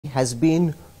has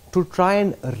been to try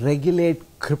and regulate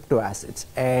crypto assets,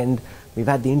 and we've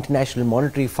had the International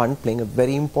Monetary Fund playing a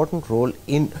very important role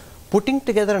in putting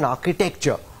together an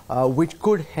architecture which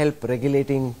could help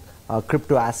regulating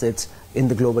crypto assets in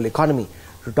the global economy.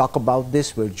 To talk about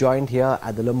this, we're joined here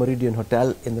at the Le Méridien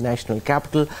Hotel in the national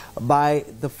capital by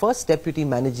the first Deputy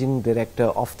Managing Director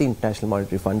of the International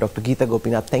Monetary Fund, Dr. Gita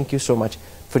Gopinath. Thank you so much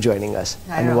for joining us.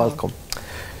 Hi, and Rahul. welcome.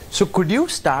 So could you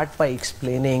start by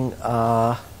explaining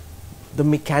the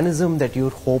mechanism that you're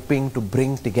hoping to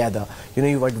bring together? You know,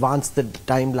 you've advanced the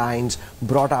timelines,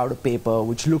 brought out a paper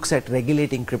which looks at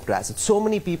regulating crypto assets. So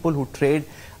many people who trade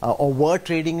or were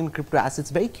trading in crypto assets,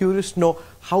 very curious to know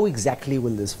how exactly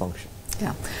will this function?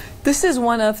 Yeah, this is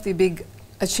one of the big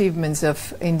achievements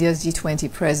of India's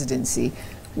G20 presidency,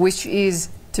 which is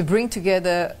to bring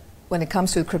together, when it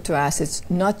comes to crypto assets,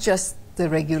 not just the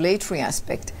regulatory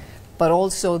aspect, but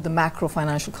also the macro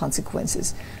financial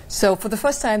consequences. So for the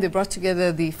first time, they brought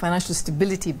together the Financial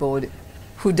Stability Board,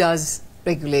 who does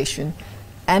regulation,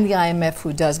 and the IMF,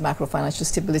 who does macro financial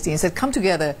stability, and said, come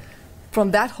together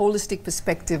from that holistic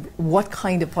perspective, what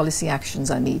kind of policy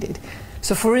actions are needed.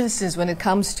 So for instance, when it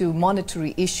comes to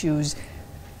monetary issues,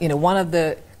 you know, one of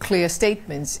the clear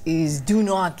statements is do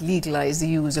not legalize the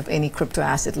use of any crypto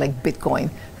asset like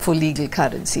Bitcoin for legal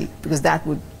currency, because that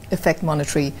would affect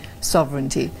monetary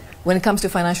sovereignty. When it comes to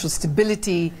financial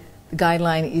stability, the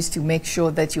guideline is to make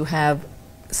sure that you have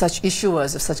such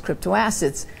issuers of such crypto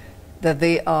assets, that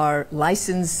they are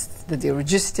licensed, that they're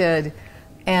registered,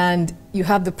 and you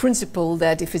have the principle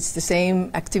that if it's the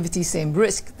same activity, same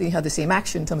risk, then you have the same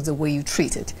action in terms of the way you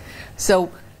treat it.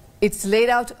 So it's laid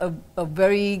out a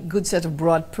very good set of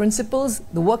broad principles.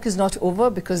 The work is not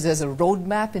over because there's a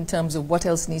roadmap in terms of what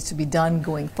else needs to be done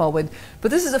going forward.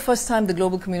 But this is the first time the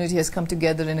global community has come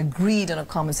together and agreed on a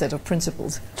common set of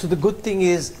principles. So the good thing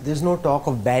is there's no talk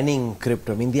of banning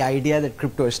crypto. I mean, the idea that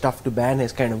crypto is tough to ban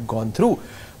has kind of gone through.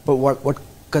 But what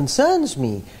concerns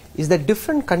me is that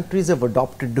different countries have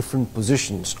adopted different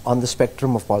positions on the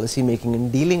spectrum of policy making in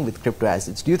dealing with crypto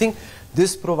assets. Do you think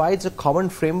this provides a common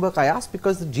framework? I ask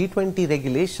because the G20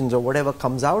 regulations or whatever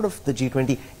comes out of the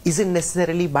G20 isn't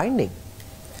necessarily binding.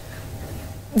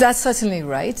 That's certainly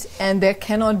right, and there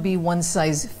cannot be one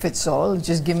size fits all,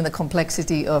 just given the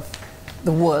complexity of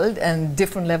the world and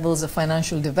different levels of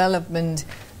financial development,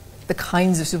 the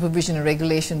kinds of supervision and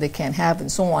regulation they can have,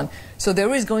 and so on. So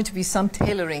there is going to be some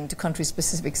tailoring to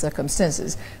country-specific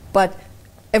circumstances, but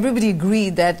everybody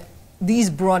agreed that these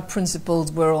broad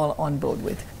principles we're all on board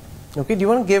with. Okay, do you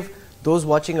want to give those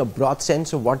watching a broad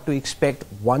sense of what to expect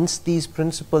once these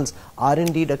principles are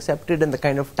indeed accepted, and the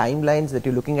kind of timelines that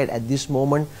you're looking at this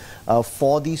moment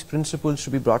for these principles to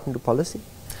be brought into policy?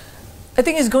 I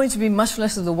think it's going to be much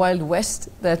less of the Wild West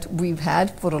that we've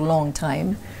had for a long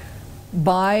time.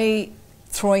 By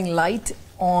throwing light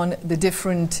on the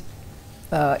different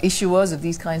issuers of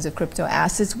these kinds of crypto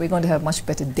assets, we're going to have much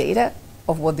better data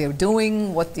of what they're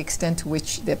doing, what the extent to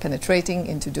which they're penetrating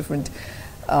into different,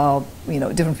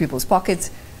 different people's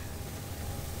pockets.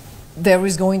 There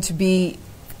is going to be,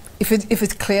 if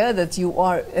it's clear that you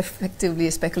are effectively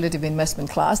a speculative investment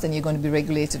class, then you're going to be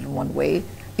regulated in one way.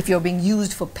 If you're being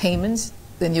used for payments,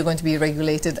 then you're going to be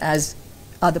regulated as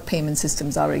other payment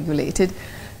systems are regulated.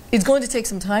 It's going to take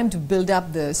some time to build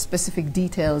up the specific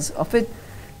details of it,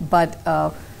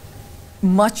 but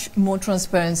much more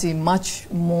transparency, much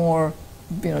more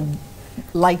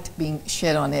light being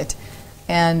shed on it,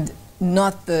 and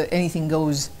not the anything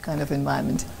goes kind of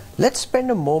environment. Let's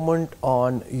spend a moment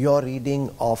on your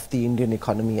reading of the Indian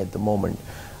economy at the moment,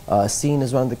 seen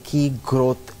as one of the key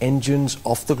growth engines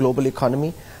of the global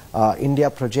economy. India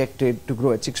projected to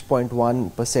grow at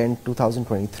 6.1%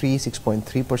 2023,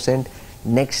 6.3%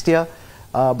 next year,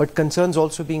 but concerns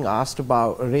also being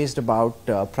raised about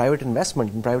private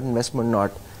investment, and private investment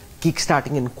not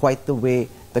kickstarting in quite the way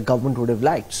the government would have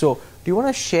liked. So do you want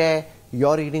to share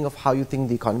your reading of how you think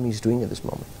the economy is doing at this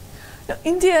moment? Now,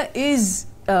 India is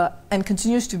and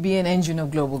continues to be an engine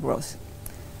of global growth.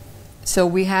 So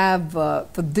we have, for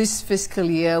this fiscal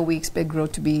year, we expect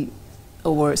growth to be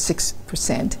over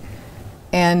 6%.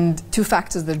 And two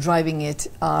factors that are driving it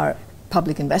are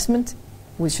public investment,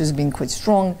 which has been quite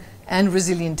strong, and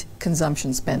resilient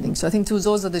consumption spending. So I think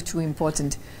those are the two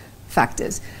important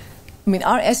factors. I mean,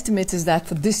 our estimate is that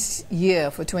for this year,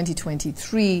 for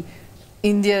 2023,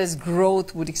 India's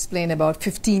growth would explain about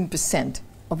 15%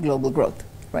 of global growth,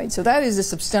 right? So that is a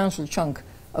substantial chunk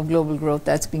of global growth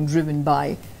that's being driven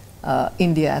by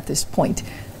India at this point.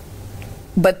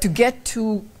 But to get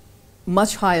to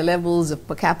much higher levels of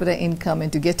per capita income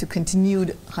and to get to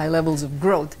continued high levels of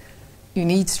growth, you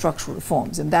need structural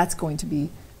reforms, and that's going to be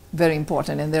very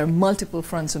important, and there are multiple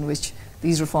fronts on which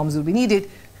these reforms will be needed.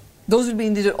 Those will be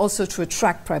needed also to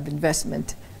attract private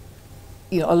investment.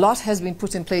 A lot has been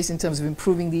put in place in terms of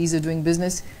improving the ease of doing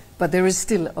business, but there is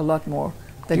still a lot more that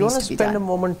needs to be done. Do you want to spend a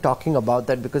moment talking about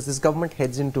that, because this government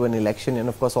heads into an election, and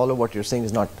of course all of what you're saying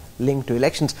is not linked to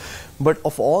elections, but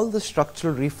of all the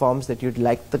structural reforms that you'd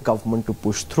like the government to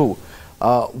push through,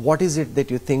 what is it that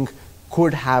you think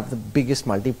could have the biggest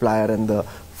multiplier and the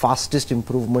fastest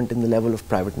improvement in the level of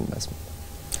private investment?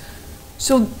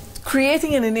 So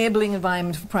creating an enabling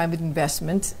environment for private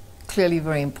investment, clearly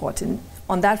very important.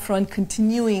 On that front,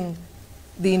 continuing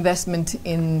the investment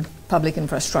in public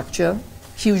infrastructure,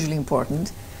 hugely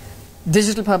important.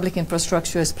 Digital public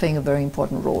infrastructure is playing a very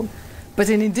important role. But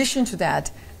in addition to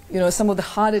that, some of the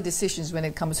harder decisions when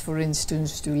it comes, for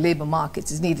instance, to labor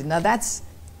markets is needed. Now, that's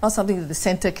not something that the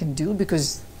center can do,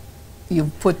 because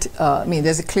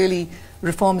there's clearly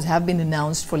reforms have been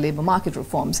announced for labor market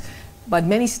reforms, but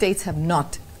many states have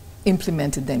not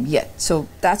implemented them yet. So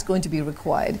that's going to be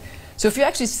required. So if you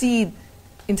actually see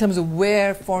in terms of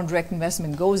where foreign direct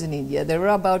investment goes in India, there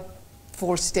are about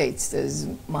 4 states. There's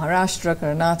Maharashtra,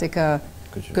 Karnataka,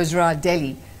 Gujarat,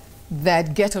 Delhi,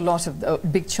 that get a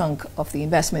big chunk of the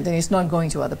investment, and it's not going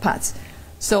to other parts.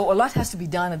 So a lot has to be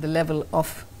done at the level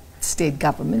of state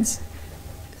governments.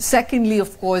 Secondly,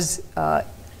 of course,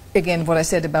 again, what I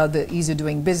said about the ease of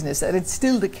doing business, that it's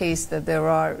still the case that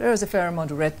there is a fair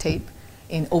amount of red tape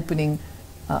in opening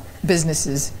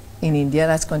businesses in India.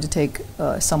 That's going to take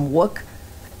some work.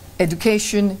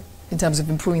 Education, in terms of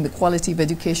improving the quality of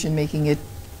education, making it,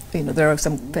 there are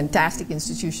some fantastic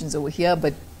institutions over here,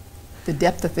 but the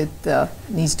depth of it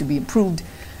needs to be improved.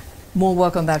 More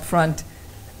work on that front.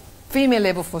 Female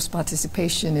labor force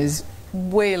participation is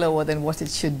way lower than what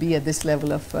it should be at this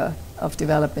level of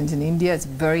development in India. It's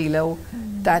very low.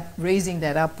 Raising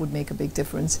that up would make a big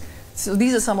difference. So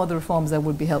these are some of the reforms that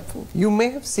would be helpful. You may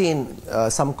have seen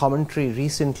some commentary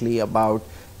recently about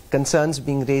concerns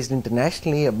being raised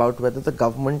internationally about whether the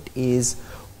government is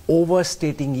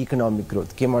overstating economic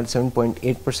growth. Came out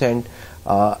 7.8%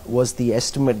 was the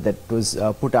estimate that was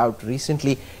put out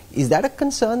recently. Is that a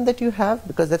concern that you have?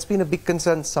 Because that's been a big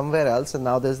concern somewhere else, and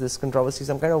now there's this controversy.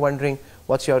 So I'm kind of wondering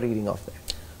what's your reading of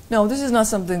that? No, this is not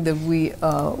something that we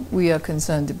are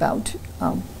concerned about.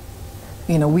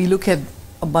 We look at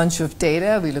a bunch of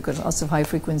data, we look at lots of high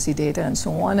frequency data and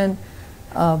so on, and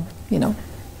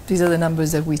these are the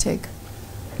numbers that we take.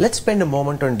 Let's spend a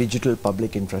moment on digital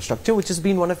public infrastructure, which has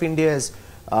been one of India's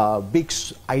big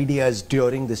ideas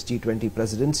during this G20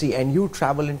 presidency. And you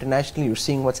travel internationally, you're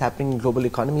seeing what's happening in global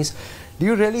economies. Do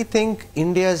you really think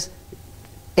India's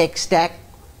tech stack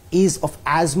is of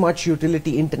as much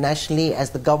utility internationally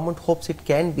as the government hopes it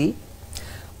can be?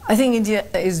 I think India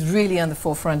is really on the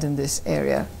forefront in this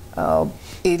area.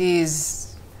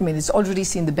 It's already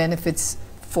seen the benefits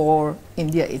for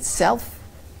India itself.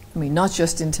 Not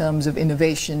just in terms of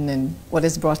innovation and what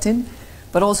is brought in,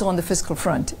 but also on the fiscal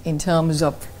front in terms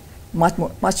of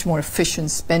much more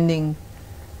efficient spending,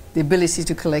 the ability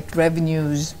to collect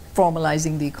revenues,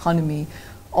 formalizing the economy.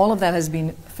 All of that has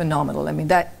been phenomenal.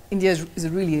 India is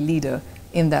really a leader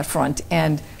in that front,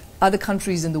 and other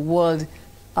countries in the world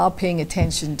are paying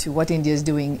attention to what India is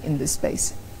doing in this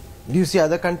space. Do you see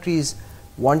other countries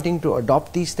wanting to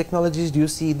adopt these technologies? Do you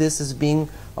see this as being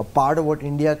a part of what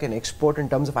India can export in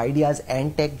terms of ideas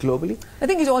and tech globally? I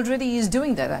think it already is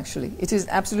doing that, actually. It is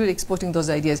absolutely exporting those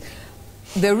ideas.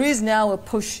 There is now a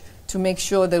push to make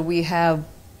sure that we have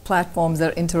platforms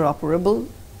that are interoperable,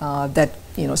 that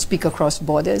speak across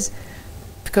borders,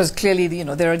 because clearly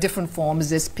there are different forms.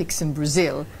 There's PIX in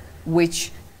Brazil,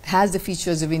 which has the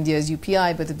features of India's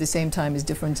UPI, but at the same time is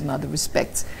different in other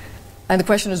respects. And the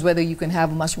question is whether you can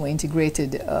have a much more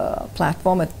integrated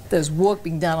platform. There's work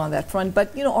being done on that front,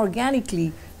 but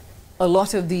organically, a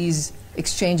lot of these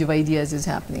exchange of ideas is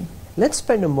happening. Let's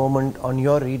spend a moment on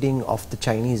your reading of the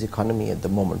Chinese economy at the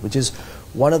moment, which is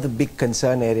one of the big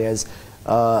concern areas.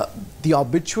 The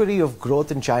obituary of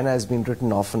growth in China has been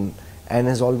written often and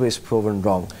has always proven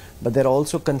wrong. But there are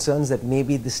also concerns that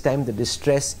maybe this time the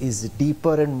distress is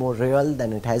deeper and more real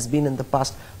than it has been in the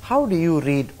past. How do you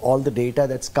read all the data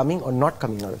that's coming or not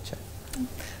coming out of China?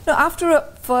 Now, after a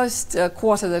first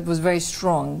quarter that was very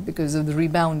strong because of the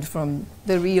rebound from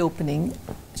the reopening,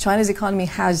 China's economy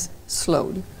has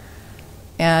slowed.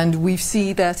 And we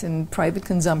see that in private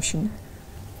consumption.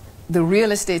 The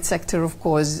real estate sector, of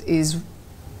course,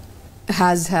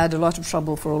 has had a lot of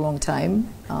trouble for a long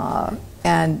time.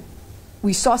 And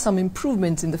we saw some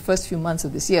improvement in the first few months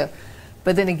of this year.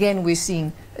 But then again, we're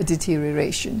seeing a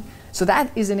deterioration. So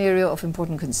that is an area of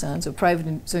important concern. So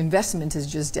investment is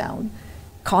just down.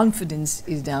 confidence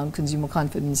is down, consumer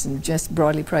confidence, and just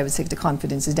broadly private sector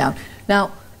confidence is down.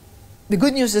 Now, the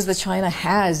good news is that China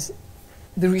has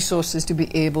the resources to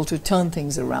be able to turn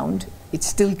things around. It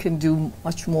still can do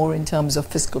much more in terms of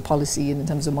fiscal policy and in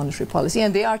terms of monetary policy,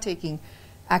 and they are taking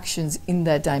actions in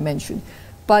that dimension.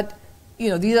 But, you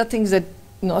know, these are things that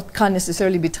can't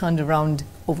necessarily be turned around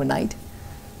overnight.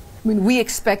 I mean, we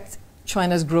expect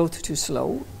China's growth to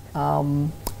slow.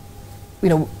 You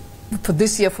know, for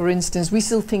this year, for instance, we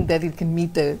still think that it can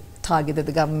meet the target that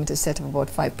the government has set of about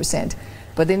 5%.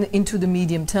 But then into the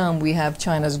medium term, we have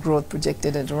China's growth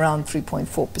projected at around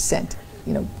 3.4%,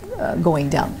 you know, going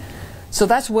down. So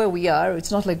that's where we are.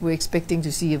 It's not like we're expecting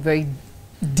to see a very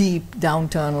deep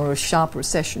downturn or a sharp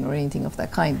recession or anything of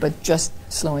that kind, but just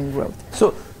slowing growth.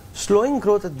 So slowing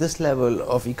growth at this level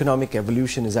of economic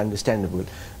evolution is understandable,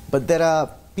 but there are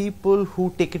people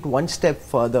who take it one step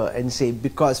further and say,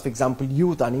 because, for example,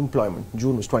 youth unemployment,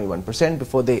 June was 21%,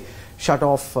 before they shut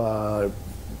off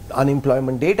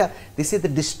unemployment data, they say the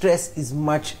distress is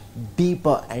much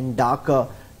deeper and darker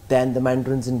than the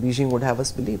mandarins in Beijing would have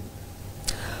us believe.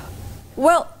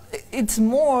 Well, it's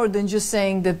more than just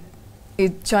saying that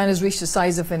China's reached the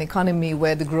size of an economy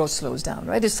where the growth slows down,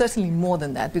 right? It's certainly more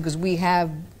than that, because we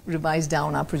have revised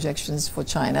down our projections for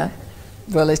China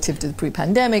relative to the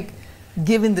pre-pandemic,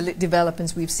 given the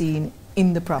developments we've seen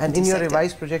in the property sector. And in your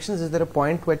revised projections, is there a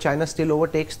point where China still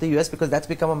overtakes the US? Because that's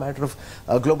become a matter of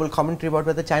global commentary about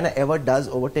whether China ever does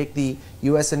overtake the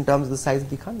US in terms of the size of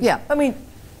the economy. Yeah, I mean,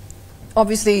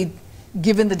 obviously,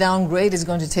 given the downgrade, it's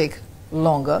going to take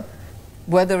longer.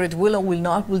 Whether it will or will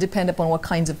not will depend upon what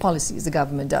kinds of policies the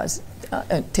government does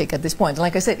take at this point.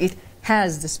 Like I said, it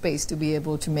has the space to be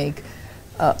able to make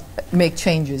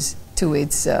changes to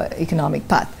its economic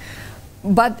path.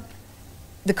 But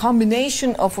the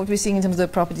combination of what we're seeing in terms of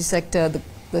the property sector,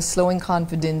 the slowing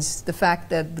confidence, the fact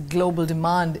that the global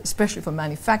demand, especially for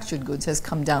manufactured goods, has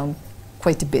come down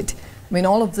quite a bit. I mean,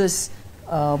 all of this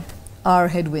are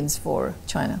headwinds for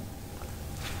China.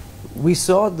 We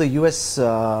saw the US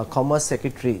Commerce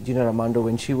Secretary, Gina Raimondo,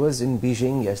 when she was in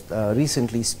Beijing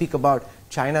recently, speak about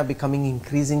China becoming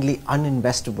increasingly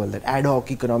uninvestable, that ad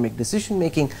hoc economic decision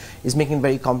making is making it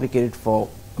very complicated for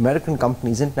American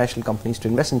companies, international companies to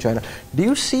invest in China. Do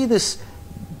you see this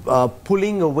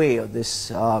pulling away, or this,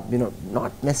 you know,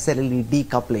 not necessarily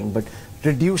decoupling, but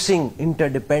reducing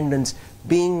interdependence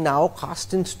being now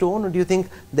cast in stone, or do you think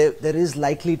there is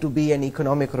likely to be an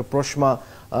economic rapprochement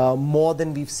more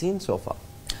than we've seen so far?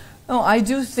 No, I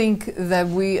do think that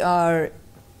we are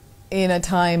in a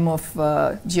time of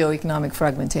geoeconomic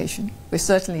fragmentation. We're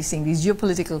certainly seeing these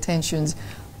geopolitical tensions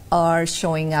are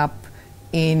showing up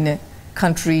in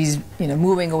countries, you know,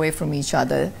 moving away from each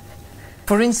other.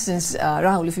 For instance,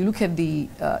 Rahul, if you look at the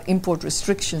import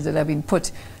restrictions that have been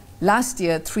put, last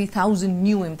year 3,000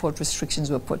 new import restrictions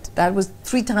were put. That was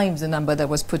 3 times the number that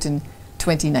was put in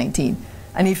 2019.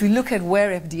 And if you look at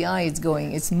where FDI is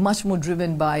going, it's much more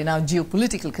driven by now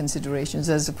geopolitical considerations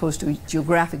as opposed to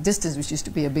geographic distance, which used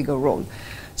to play a bigger role.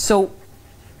 So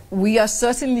we are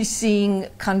certainly seeing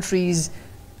countries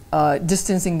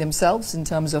distancing themselves in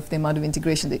terms of the amount of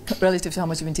integration, relative to how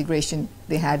much of integration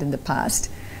they had in the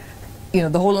past. You know,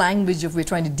 the whole language of we're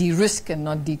trying to de-risk and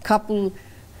not decouple,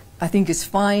 I think is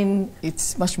fine.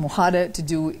 It's much more harder to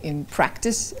do in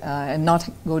practice and not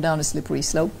go down a slippery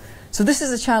slope. So this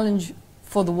is a challenge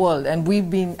for the world, and we've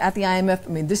been at the IMF. I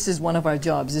mean, this is one of our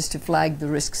jobs, is to flag the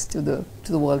risks to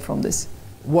the world from this.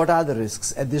 What are the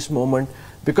risks at this moment?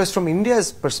 Because from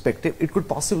India's perspective, it could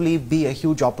possibly be a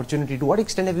huge opportunity. To what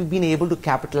extent have you been able to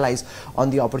capitalize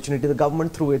on the opportunity? The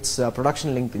government, through its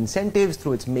production-linked incentives,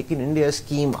 through its Make in India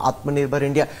scheme, Atmanirbhar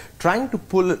India, trying to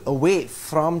pull away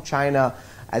from China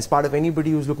as part of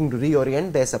anybody who's looking to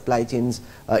reorient their supply chains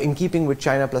in keeping with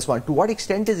China Plus One. To what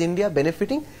extent is India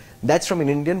benefiting? That's from an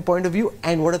Indian point of view.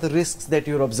 And what are the risks that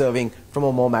you're observing from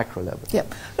a more macro level? Yeah.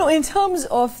 No, in terms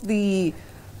of the,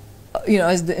 you know,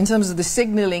 in terms of the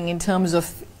signaling, in terms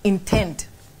of intent,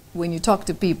 when you talk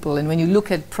to people and when you look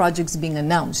at projects being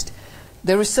announced,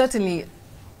 there is certainly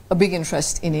a big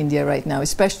interest in India right now,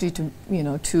 especially to, you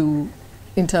know,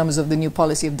 in terms of the new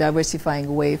policy of diversifying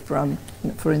away from,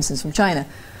 for instance, from China.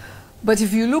 But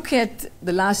if you look at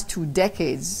the last 2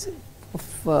 decades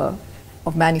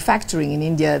of manufacturing in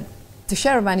India, the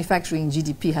share of manufacturing in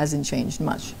GDP hasn't changed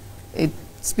much.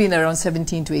 It's been around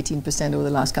 17 to 18% over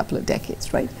the last couple of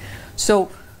decades, right?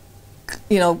 So,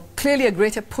 you know, clearly a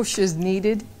greater push is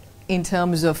needed in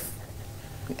terms of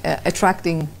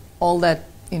attracting all that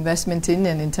investment in,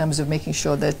 and in terms of making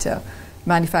sure that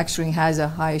manufacturing has a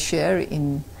higher share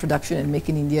in production, and Make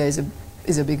in India is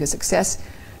a bigger success.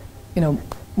 You know,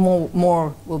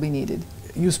 more will be needed.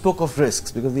 you spoke of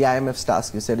risks, because the IMF's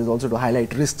task, you said, is also to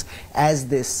highlight risks as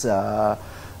this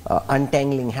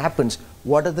untangling happens.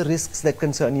 What are the risks that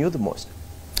concern you the most?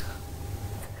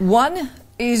 One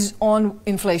is on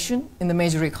inflation in the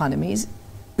major economies.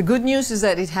 The good news is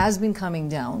that it has been coming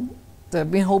down. There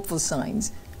have been hopeful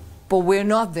signs, but we're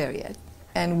not there yet.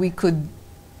 And we could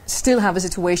still have a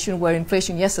situation where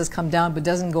inflation, yes, has come down, but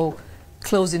doesn't go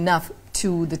close enough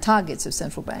to the targets of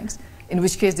central banks, in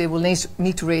which case they will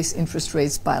need to raise interest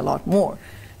rates by a lot more.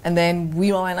 And then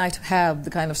we might not have the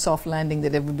kind of soft landing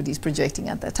that everybody's projecting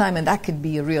at that time, and that could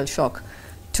be a real shock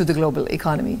to the global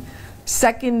economy.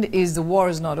 Second is the war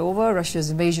is not over. Russia's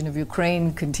invasion of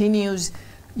Ukraine continues.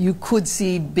 You could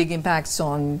see big impacts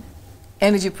on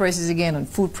energy prices again, on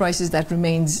food prices. That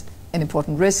remains an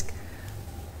important risk.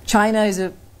 China is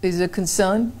a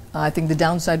concern. I think the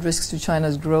downside risks to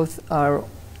China's growth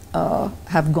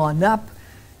have gone up.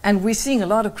 And we're seeing a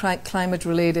lot of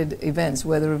climate-related events,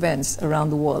 weather events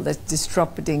around the world that's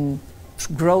disrupting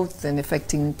growth and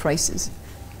affecting prices.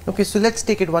 Okay, so let's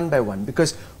take it one by one,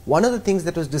 because one of the things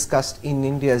that was discussed in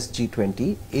India's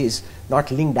G20 is not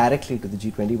linked directly to the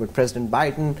G20, but President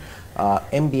Biden,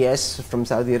 MBS from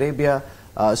Saudi Arabia,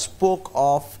 spoke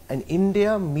of an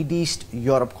India, Mid East,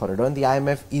 Europe corridor, and the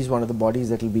IMF is one of the bodies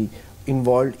that will be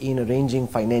involved in arranging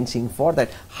financing for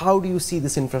that. How do you see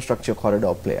this infrastructure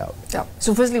corridor play out? Yeah.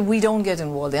 So firstly, we don't get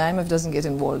involved. The IMF doesn't get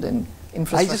involved in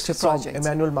infrastructure projects. I just saw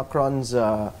Emmanuel Macron's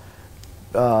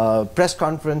press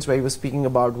conference where he was speaking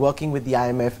about working with the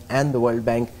IMF and the World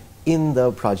Bank in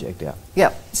the project.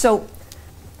 Yeah. So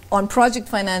on project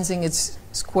financing, it's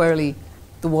squarely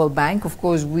the World Bank. Of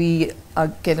course, we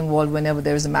get involved whenever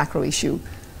there is a macro issue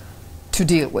to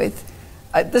deal with.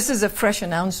 This is a fresh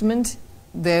announcement.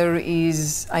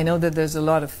 I know that there's a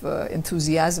lot of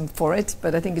enthusiasm for it,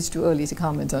 but I think it's too early to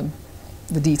comment on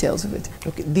the details of it.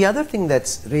 Okay. The other thing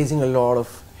that's raising a lot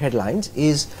of headlines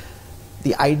is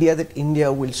the idea that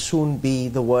India will soon be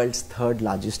the world's third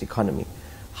largest economy.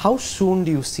 How soon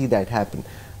do you see that happen?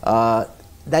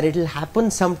 That it will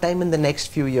happen sometime in the next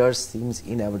few years seems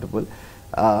inevitable.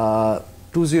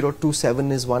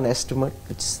 2027 is one estimate,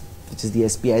 which is the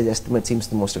SBI's estimate, seems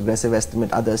the most aggressive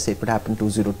estimate. Others say it could happen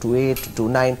 2028,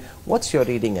 2029. What's your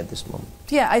reading at this moment?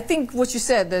 Yeah, I think what you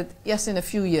said, that yes, in a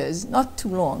few years, not too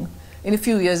long, in a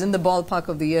few years, in the ballpark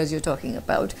of the years you're talking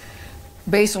about,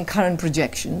 based on current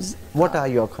projections. What are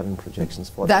your current projections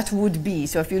for that? Would be,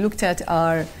 so if you looked at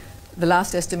the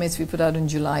last estimates we put out in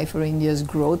July for India's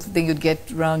growth, I think you'd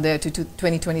get around there to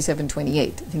 2027,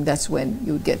 28. I think that's when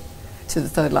you would get to the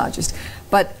third largest.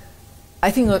 But I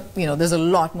think there's a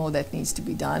lot more that needs to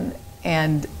be done,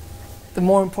 and the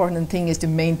more important thing is to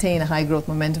maintain a high growth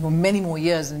momentum for many more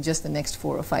years than just the next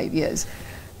 4 or 5 years.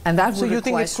 And that so you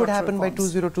think it could happen by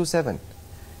 2027?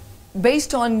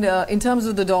 Based on, in terms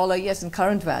of the dollar, yes, in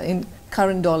current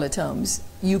dollar terms,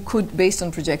 you could, based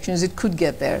on projections, it could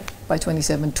get there by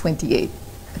 27, 28.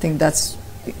 I think that's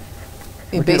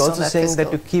but based you're on also that saying fiscal.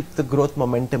 that to keep the growth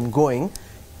momentum going,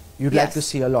 you'd like to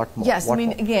see a lot more. Yes, I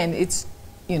mean, again, it's,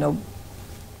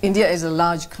 India is a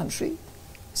large country,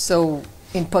 so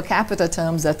in per capita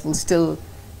terms, that will still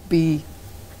be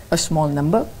a small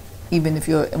number, even if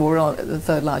you're overall the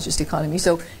third largest economy.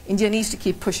 So India needs to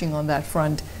keep pushing on that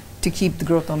front to keep the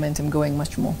growth momentum going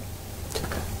much more.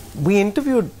 We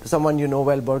interviewed someone you know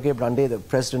well, Borge Brande, the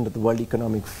president of the World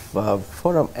Economic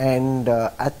Forum, and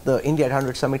at the India at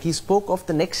 100 summit, he spoke of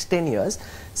the next 10 years,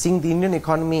 seeing the Indian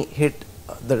economy hit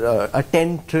a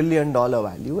 $10 trillion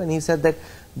value, and he said that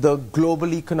the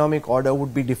global economic order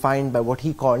would be defined by what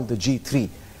he called the G3,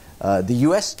 the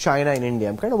US, China, and India.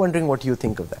 I'm kind of wondering what you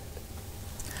think of that.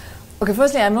 Okay,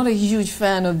 firstly, I'm not a huge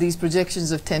fan of these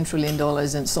projections of $10 trillion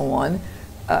and so on.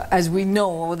 As we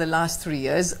know, over the last 3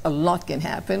 years, a lot can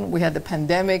happen. We had the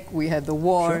pandemic, we had the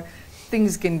war, sure.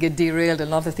 Things can get derailed,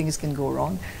 and other things can go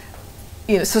wrong.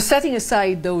 So setting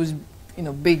aside those,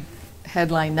 big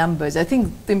headline numbers, I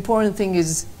think the important thing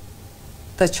is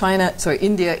that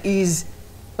India is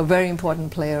a very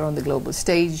important player on the global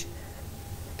stage.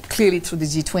 Clearly, through the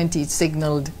G20, it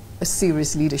signaled a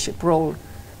serious leadership role.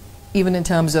 Even in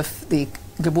terms of the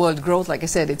world growth, like I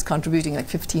said, it's contributing like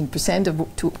 15%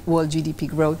 to world GDP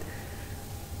growth.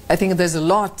 I think there's a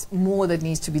lot more that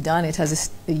needs to be done. It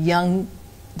has a young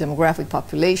demographic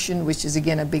population, which is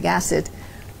again a big asset,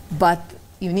 but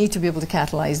you need to be able to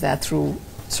catalyze that through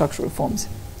structural reforms.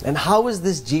 And how has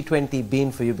this G20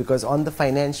 been for you? Because on the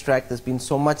finance track, there's been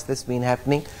so much that's been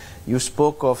happening. You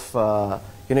spoke of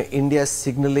India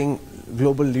signaling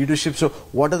global leadership. So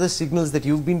what are the signals that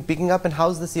you've been picking up, and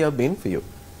how's this year been for you?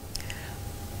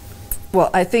 Well,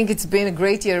 I think it's been a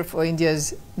great year for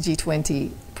India's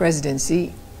G20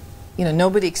 presidency.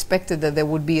 nobody expected that there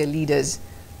would be a leaders'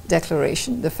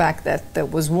 declaration. The fact that there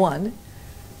was one,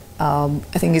 I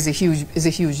think, is a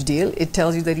huge deal. It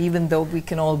tells you that even though we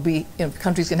can all be,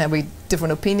 countries can have very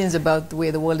different opinions about the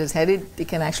way the world is headed, they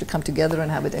can actually come together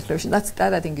and have a declaration.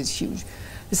 That I think is huge.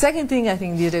 The second thing I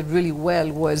think they did really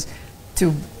well was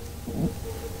to,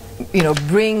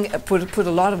 put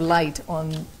a lot of light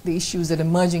on the issues that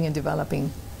emerging and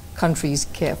developing countries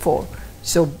care for.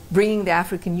 So bringing the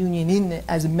African Union in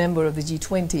as a member of the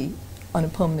G20 on a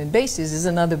permanent basis is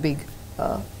another big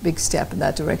step in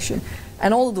that direction.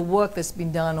 And all the work that's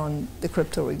been done on the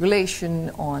crypto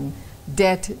regulation, on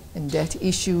debt and debt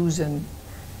issues, and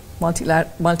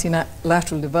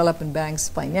multilateral development banks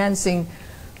financing,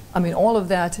 I mean, all of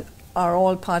that are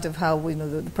all part of how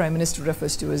the Prime Minister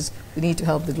refers to as the need to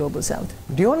help the Global South.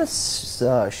 Do you want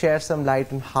to share some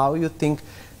light on how you think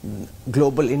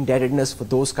global indebtedness for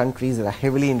those countries that are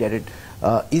heavily indebted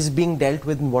is being dealt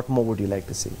with, and what more would you like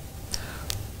to see?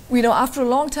 After a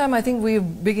long time, I think we're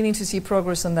beginning to see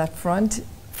progress on that front.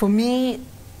 For me,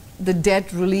 the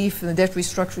debt relief and the debt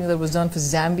restructuring that was done for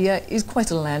Zambia is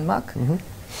quite a landmark.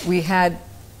 Mm-hmm. We had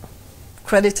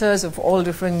creditors of all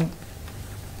different,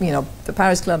 the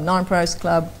Paris Club, non-Paris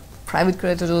Club, private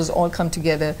creditors all come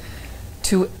together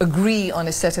to agree on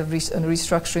a set of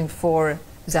restructuring for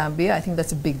Zambia. I think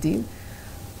that's a big deal.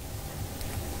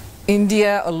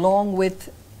 India, along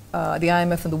with the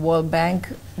IMF and the World Bank,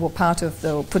 were part of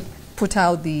put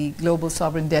out the Global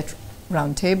Sovereign Debt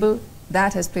Roundtable.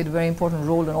 That has played a very important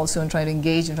role and also in trying to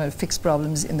engage and trying to fix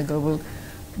problems in the global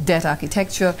debt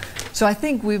architecture. So I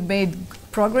think we've made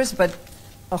progress, but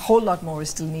a whole lot more is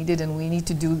still needed, and we need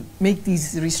to make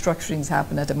these restructurings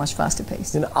happen at a much faster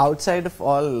pace. Outside of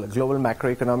all global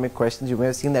macroeconomic questions, you may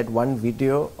have seen that one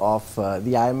video of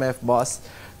the IMF boss,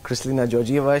 Kristalina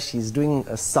Georgieva. She's doing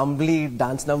a Sambli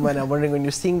dance number, and I'm wondering, when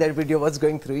you're seeing that video, what's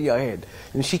going through your head?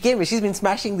 She's been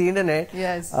smashing the internet.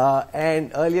 Yes.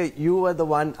 And earlier, you were the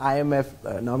one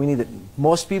IMF nominee that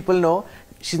most people know.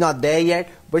 She's not there yet,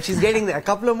 but she's getting there. A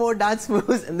couple of more dance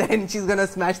moves, and then she's going to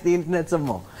smash the internet some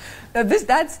more. Now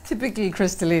that's typically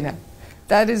Kristalina.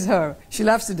 That is her. She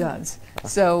loves to dance.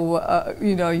 So,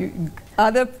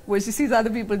 when she sees other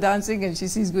people dancing and she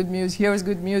sees good music, hears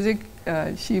good music,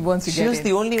 she wants to get in. She was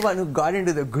the only one who got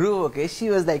into the groove, okay? She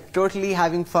was like totally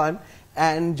having fun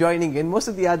and joining in. Most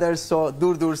of the others saw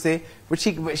dur se, but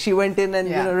she went in and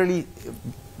really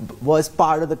was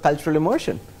part of the cultural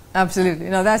immersion. Absolutely.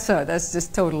 No, that's her. That's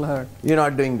just total her. You're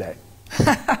not doing that.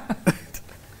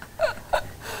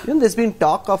 There's been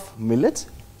talk of millets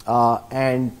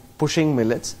and pushing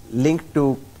millets linked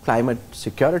to climate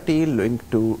security, linked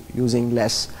to using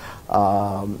less,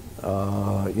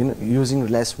 using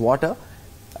less water.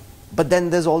 But then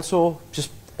there's also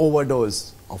just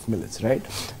overdose of millets, right?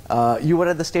 You were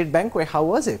at the State Banquet. How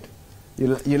was it?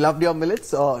 You loved your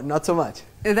millets, or not so much?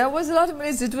 There was a lot of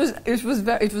millets. It was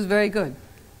very good.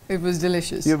 It was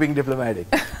delicious. You're being diplomatic.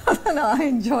 No, I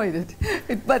enjoyed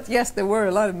it. But yes, there were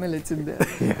a lot of millets in there,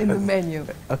 in the menu.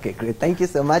 Okay, great. Thank you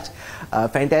so much.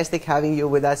 Fantastic having you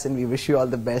with us, and we wish you all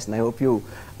the best. And I hope you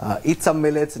eat some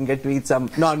millets and get to eat some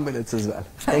non-millets as well.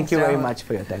 Thank you very much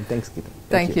for your time. Thanks, Gita.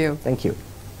 Thank you. Thank you.